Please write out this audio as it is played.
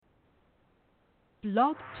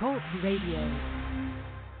Blog Talk Radio.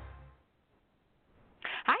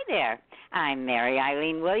 Hi there. I'm Mary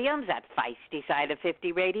Eileen Williams at Feisty Side of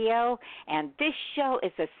 50 Radio, and this show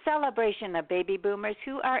is a celebration of baby boomers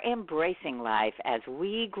who are embracing life as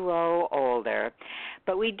we grow older.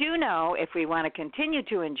 But we do know if we want to continue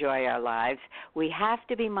to enjoy our lives, we have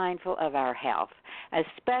to be mindful of our health,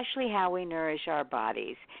 especially how we nourish our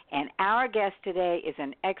bodies. And our guest today is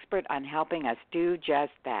an expert on helping us do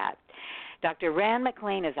just that. Dr. Rand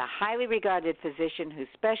McClain is a highly regarded physician who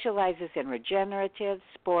specializes in regenerative,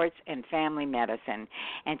 sports, and family medicine.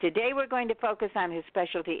 And today we're going to focus on his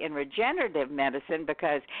specialty in regenerative medicine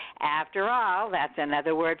because, after all, that's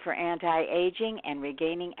another word for anti-aging and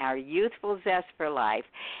regaining our youthful zest for life.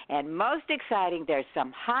 And most exciting, there's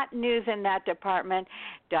some hot news in that department.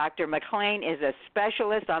 Dr. McClain is a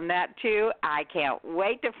specialist on that, too. I can't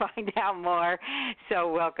wait to find out more.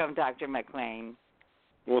 So welcome, Dr. McClain.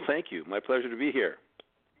 Well, thank you. My pleasure to be here.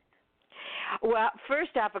 Well,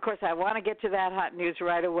 first off, of course, I want to get to that hot news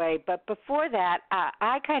right away. But before that,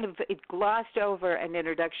 I kind of glossed over an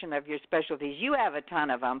introduction of your specialties. You have a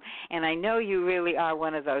ton of them, and I know you really are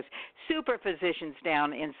one of those super physicians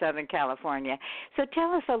down in Southern California. So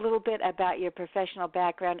tell us a little bit about your professional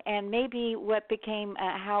background and maybe what became,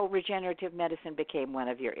 how regenerative medicine became one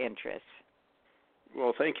of your interests.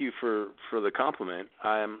 Well, thank you for the compliment.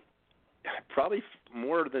 Probably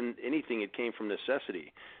more than anything, it came from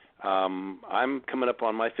necessity. I'm coming up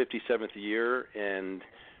on my 57th year, and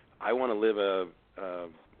I want to live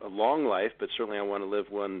a long life, but certainly I want to live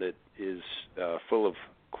one that is full of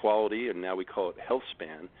quality, and now we call it health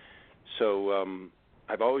span. So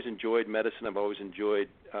I've always enjoyed medicine. I've always enjoyed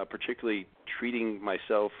particularly treating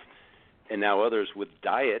myself and now others with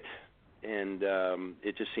diet, and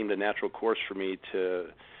it just seemed a natural course for me to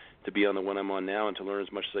be on the one I'm on now and to learn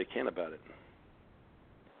as much as I can about it.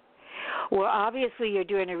 Well, obviously you're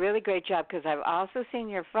doing a really great job because I've also seen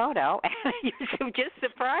your photo, and you just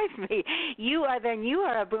surprised me. You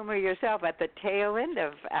are a boomer yourself at the tail end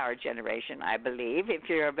of our generation, I believe, if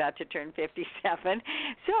you're about to turn 57.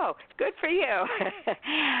 So, good for you.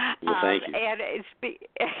 Well, thank you. And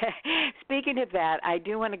speaking of that, I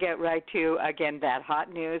do want to get right to, again, that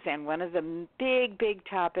hot news, and one of the big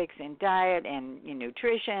topics in diet and in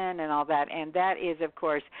nutrition and all that, and that is, of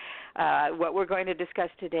course, what we're going to discuss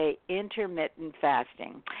today, intermittent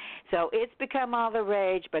fasting. So it's become all the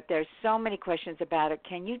rage, but there's so many questions about it.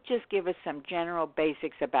 Can you just give us some general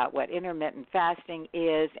basics about what intermittent fasting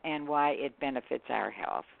is and why it benefits our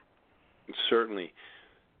health? Certainly.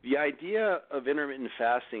 The idea of intermittent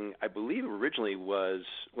fasting, I believe originally was,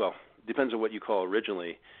 well, depends on what you call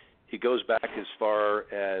originally. It goes back as far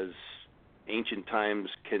as ancient times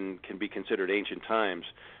can be considered ancient times.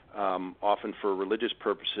 Often for religious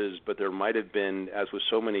purposes, but there might have been, as with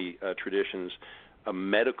so many traditions, a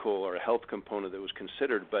medical or a health component that was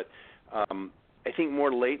considered. But I think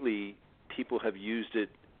more lately people have used it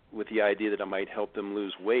with the idea that it might help them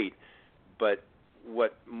lose weight. But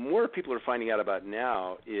what more people are finding out about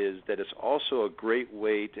now is that it's also a great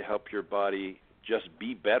way to help your body just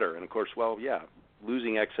be better. And, of course, well, yeah,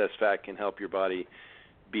 losing excess fat can help your body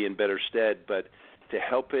be in better stead, but to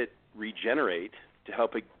help it regenerate, to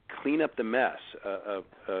help it clean up the mess.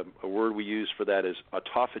 A word we use for that is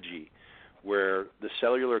autophagy, where the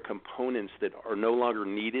cellular components that are no longer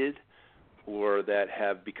needed or that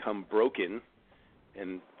have become broken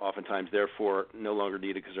and oftentimes therefore no longer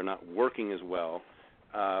needed because they're not working as well,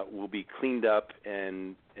 will be cleaned up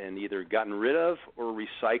and either gotten rid of or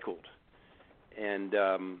recycled. And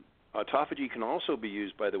autophagy can also be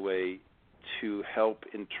used, by the way, to help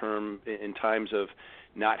in times of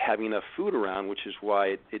not having enough food around, which is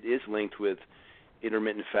why it is linked with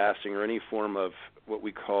intermittent fasting or any form of what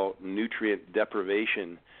we call nutrient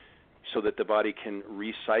deprivation, so that the body can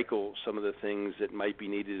recycle some of the things that might be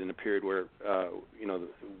needed in a period where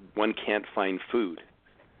one can't find food.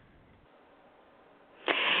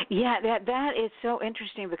 Yeah, that is so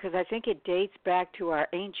interesting because I think it dates back to our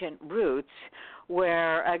ancient roots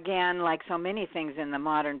where, again, like so many things in the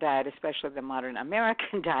modern diet, especially the modern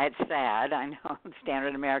American diet, sad, I know,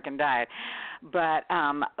 standard American diet, but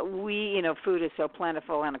food is so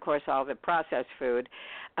plentiful and, of course, all the processed food.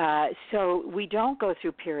 So we don't go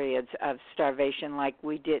through periods of starvation like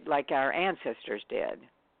our ancestors did.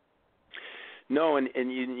 No, and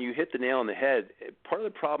you hit the nail on the head. Part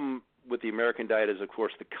of the problem with the American diet is, of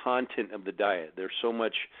course, the content of the diet. There's so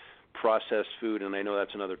much processed food, and I know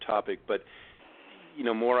that's another topic, but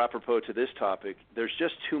more apropos to this topic, there's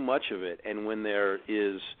just too much of it. And when there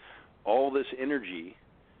is all this energy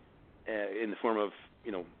in the form of,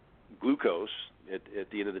 glucose at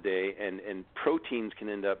the end of the day, and proteins can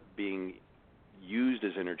end up being used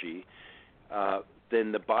as energy,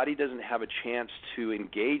 then the body doesn't have a chance to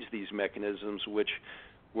engage these mechanisms, which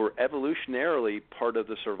were evolutionarily part of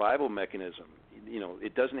the survival mechanism.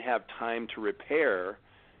 It doesn't have time to repair,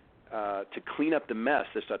 to clean up the mess,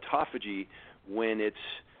 this autophagy, when it's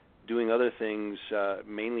doing other things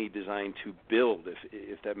mainly designed to build,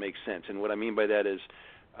 if that makes sense. And what I mean by that is,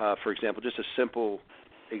 for example, just a simple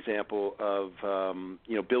example of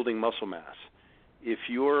building muscle mass. If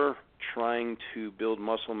you're trying to build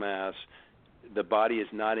muscle mass, the body is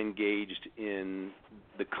not engaged in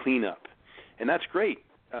the cleanup, and that's great,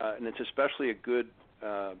 and it's especially a good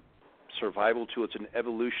survival tool. It's an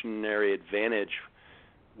evolutionary advantage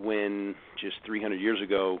when just 300 years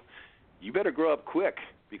ago, you better grow up quick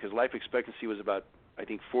because life expectancy was about, I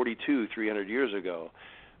think, 42 300 years ago.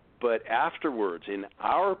 But afterwards, in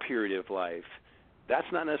our period of life, that's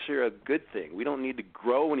not necessarily a good thing. We don't need to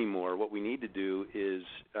grow anymore. What we need to do is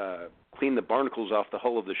clean the barnacles off the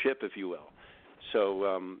hull of the ship, if you will.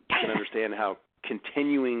 So you can understand how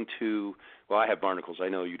continuing to, well, I have barnacles, I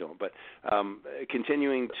know you don't, but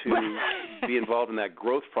continuing to be involved in that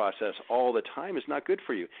growth process all the time is not good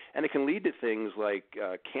for you. And it can lead to things like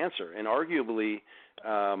cancer, and arguably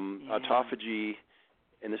autophagy,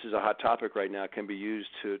 and this is a hot topic right now, can be used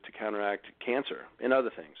to counteract cancer and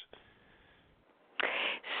other things.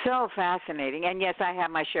 So fascinating. And yes, I have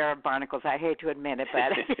my share of barnacles. I hate to admit it,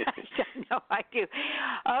 but no, I do.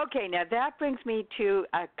 Okay, now that brings me to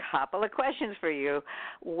a couple of questions for you.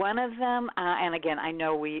 One of them, and again, I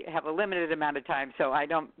know we have a limited amount of time, so I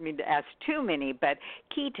don't mean to ask too many, but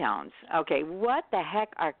ketones. Okay, what the heck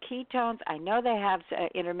are ketones? I know they have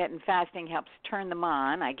intermittent fasting helps turn them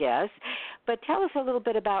on, I guess, but tell us a little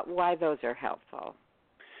bit about why those are helpful.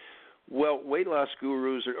 Well, weight loss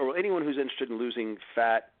gurus or anyone who's interested in losing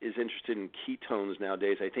fat is interested in ketones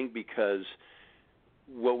nowadays, I think, because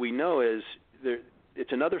what we know is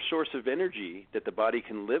it's another source of energy that the body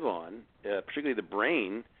can live on, particularly the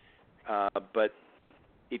brain, but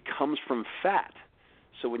it comes from fat.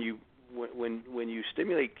 So when you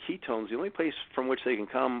stimulate ketones, the only place from which they can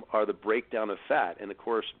come are the breakdown of fat. And, of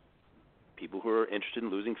course, people who are interested in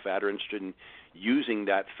losing fat are interested in using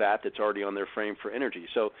that fat that's already on their frame for energy.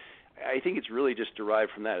 So I think it's really just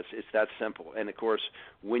derived from that. It's that simple. And, of course,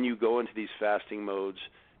 when you go into these fasting modes,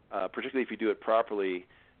 particularly if you do it properly,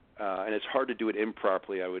 and it's hard to do it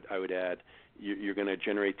improperly, I would add, you're going to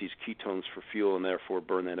generate these ketones for fuel and therefore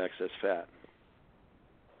burn that excess fat.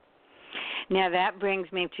 Now, that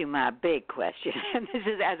brings me to my big question. This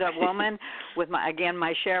is as a woman with,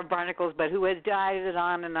 my share of barnacles, but who has dieted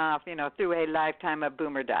on and off, through a lifetime of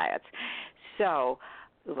boomer diets. So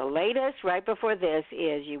the latest right before this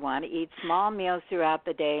is you want to eat small meals throughout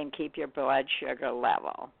the day and keep your blood sugar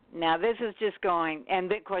level. Now, this is just going,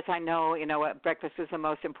 and of course I know, what breakfast is the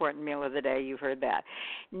most important meal of the day. You've heard that.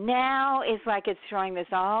 Now it's like it's throwing this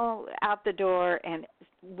all out the door. And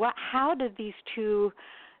how do these two,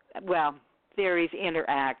 theories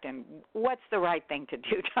interact, and what's the right thing to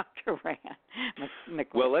do, Dr. Rand?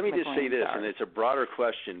 Well, let me just McClain, say this, sorry. and it's a broader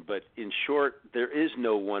question, but in short, there is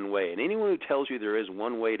no one way. And anyone who tells you there is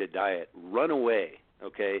one way to diet, run away,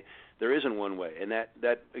 okay? There isn't one way. And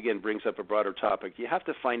that again, brings up a broader topic. You have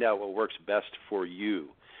to find out what works best for you.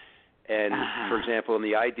 And, for example, in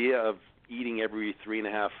the idea of eating every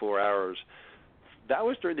 3.5, 4 hours, that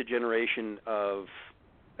was during the generation of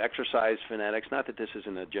exercise fanatics. Not that this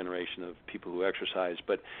isn't a generation of people who exercise,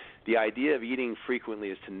 but the idea of eating frequently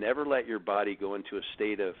is to never let your body go into a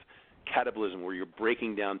state of catabolism where you're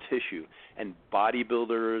breaking down tissue. And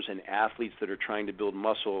bodybuilders and athletes that are trying to build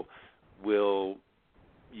muscle will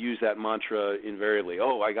use that mantra invariably.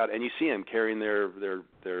 And you see them carrying their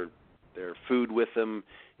food with them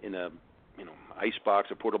in a ice box,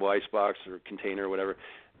 a portable ice box or container or whatever.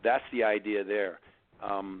 That's the idea there.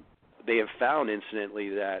 They have found, incidentally,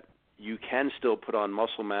 that you can still put on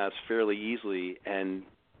muscle mass fairly easily and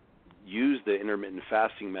use the intermittent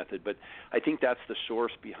fasting method. But I think that's the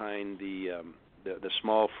source behind the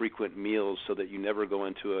small, frequent meals, so that you never go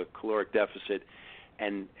into a caloric deficit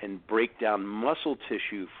and break down muscle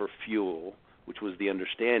tissue for fuel, which was the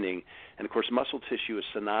understanding. And, of course, muscle tissue is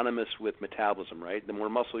synonymous with metabolism, right? The more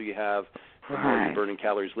muscle you have, the more you're burning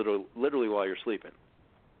calories literally while you're sleeping.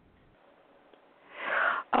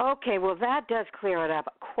 Okay, well, that does clear it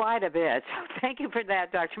up quite a bit. So thank you for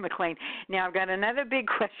that, Dr. McClain. Now, I've got another big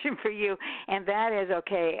question for you, and that is,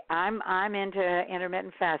 okay, I'm into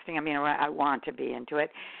intermittent fasting. I mean, I want to be into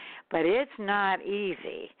it, but it's not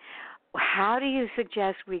easy. How do you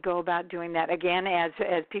suggest we go about doing that? Again, as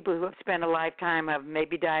people who have spent a lifetime of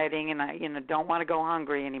maybe dieting and don't want to go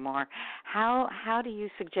hungry anymore, how do you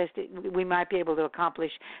suggest we might be able to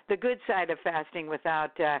accomplish the good side of fasting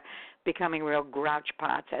without becoming real grouch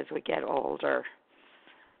pots as we get older?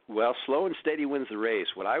 Well, slow and steady wins the race.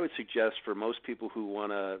 What I would suggest for most people who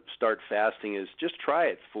want to start fasting is just try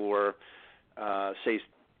it for, say,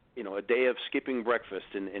 a day of skipping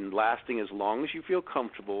breakfast and lasting as long as you feel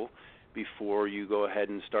comfortable before you go ahead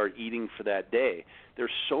and start eating for that day.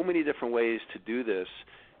 There's so many different ways to do this.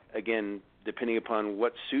 Again, depending upon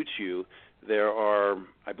what suits you, there are,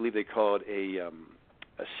 I believe they call it a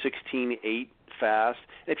 16-8 fast.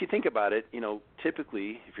 And if you think about it,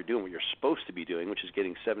 typically if you're doing what you're supposed to be doing, which is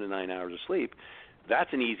getting 7 to 9 hours of sleep,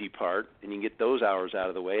 that's an easy part, and you can get those hours out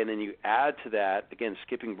of the way. And then you add to that, again,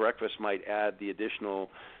 skipping breakfast might add the additional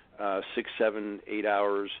 6, 7, 8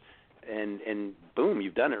 hours, and boom,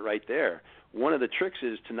 you've done it right there. One of the tricks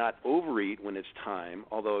is to not overeat when it's time,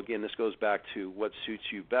 although, again, this goes back to what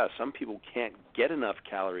suits you best. Some people can't get enough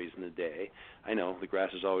calories in a day. I know, the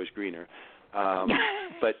grass is always greener.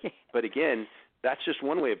 But again, that's just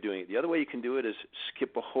one way of doing it. The other way you can do it is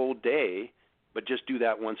skip a whole day, but just do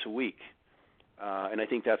that once a week. And I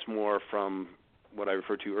think that's more from what I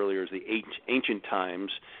referred to earlier as the ancient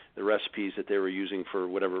times, the recipes that they were using for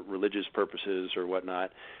whatever religious purposes or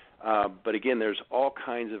whatnot. But again, there's all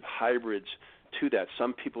kinds of hybrids to that.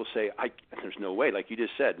 Some people say, there's no way. Like you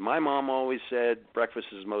just said, my mom always said breakfast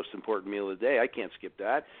is the most important meal of the day. I can't skip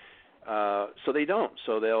that. So they don't.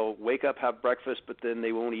 So they'll wake up, have breakfast, but then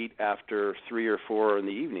they won't eat after 3 or 4 in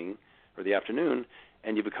the evening or the afternoon,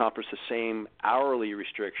 and you've accomplished the same hourly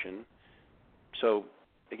restriction. So,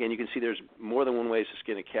 again, you can see there's more than one way to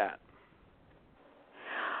skin a cat.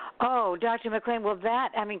 Oh, Dr. McClain, well,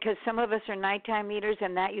 because some of us are nighttime eaters,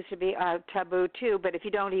 and that used to be taboo too, but if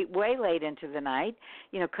you don't eat way late into the night,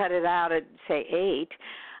 cut it out at, say, 8,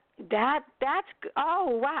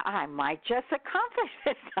 oh, wow, I might just accomplish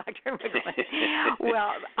this, Dr. McClain.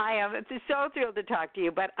 Well, I am so thrilled to talk to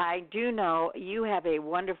you, but I do know you have a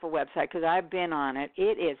wonderful website because I've been on it.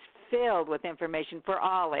 It is filled with information for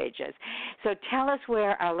all ages. So tell us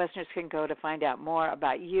where our listeners can go to find out more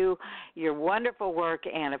about you, your wonderful work,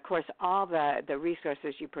 and, of course, all the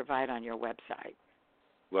resources you provide on your website.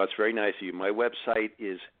 Well, it's very nice of you. My website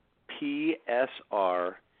is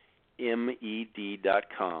psrmed.com.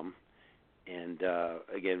 And,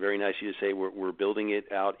 again, very nice of you to say we're building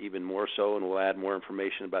it out even more so, and we'll add more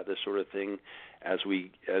information about this sort of thing as we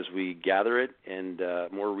gather it and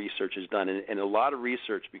more research is done. And a lot of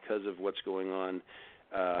research, because of what's going on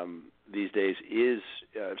these days, is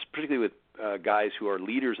particularly with guys who are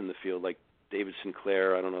leaders in the field, like David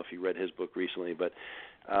Sinclair. I don't know if you read his book recently, but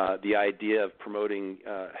the idea of promoting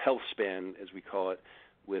health span, as we call it,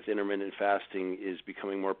 with intermittent fasting is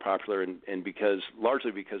becoming more popular, and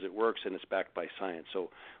largely because it works and it's backed by science.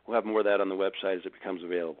 So we'll have more of that on the website as it becomes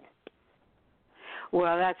available.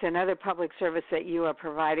 Well, that's another public service that you are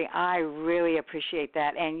providing. I really appreciate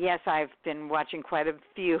that. And, yes, I've been watching quite a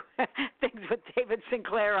few things with David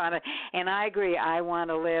Sinclair on it, and I agree. I want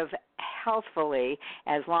to live healthfully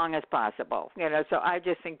as long as possible. So I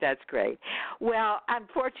just think that's great. Well,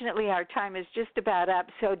 unfortunately, our time is just about up.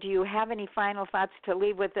 So do you have any final thoughts to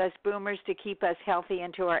leave with us boomers to keep us healthy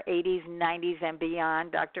into our 80s, 90s, and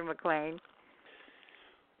beyond, Dr. McClain?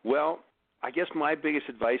 Well, I guess my biggest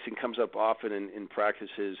advice, and comes up often in practice,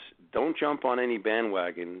 is don't jump on any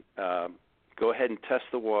bandwagon. Go ahead and test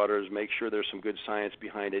the waters, make sure there's some good science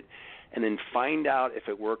behind it, and then find out if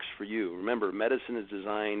it works for you. Remember, medicine is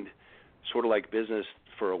designed sort of like business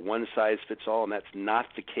for a one-size-fits-all, and that's not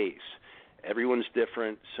the case. Everyone's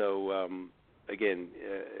different, so again,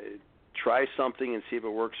 try something and see if it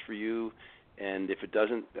works for you, and if it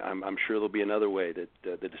doesn't, I'm sure there'll be another way that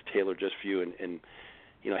is tailored just for you. And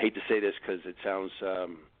I hate to say this because it sounds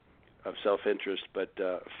of self-interest, but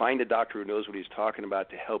find a doctor who knows what he's talking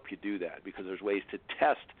about to help you do that, because there's ways to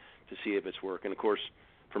test to see if it's working. Of course,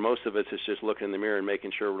 for most of us, it's just looking in the mirror and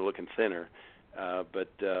making sure we're looking thinner. But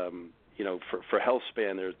for health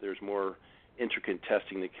span, there's more intricate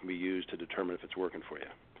testing that can be used to determine if it's working for you.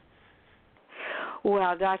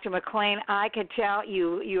 Well, Dr. McClain, I can tell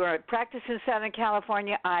you are practicing in Southern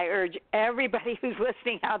California. I urge everybody who's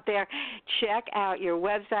listening out there, check out your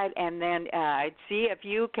website and then see if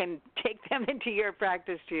you can take them into your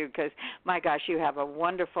practice too, because, my gosh, you have a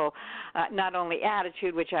wonderful not only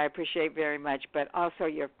attitude, which I appreciate very much, but also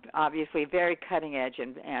you're obviously very cutting edge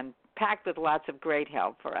and packed with lots of great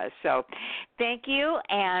help for us. So thank you.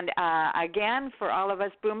 And again, for all of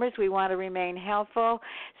us boomers, we want to remain healthful.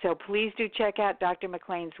 So please do check out Dr.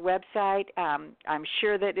 McClain's website. I'm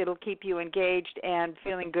sure that it'll keep you engaged and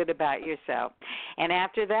feeling good about yourself. And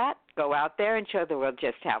after that, go out there and show the world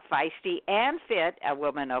just how feisty and fit a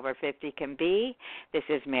woman over 50 can be. This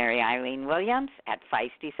is Mary Eileen Williams at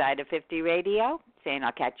Feisty Side of 50 Radio, saying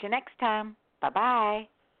I'll catch you next time. Bye-bye.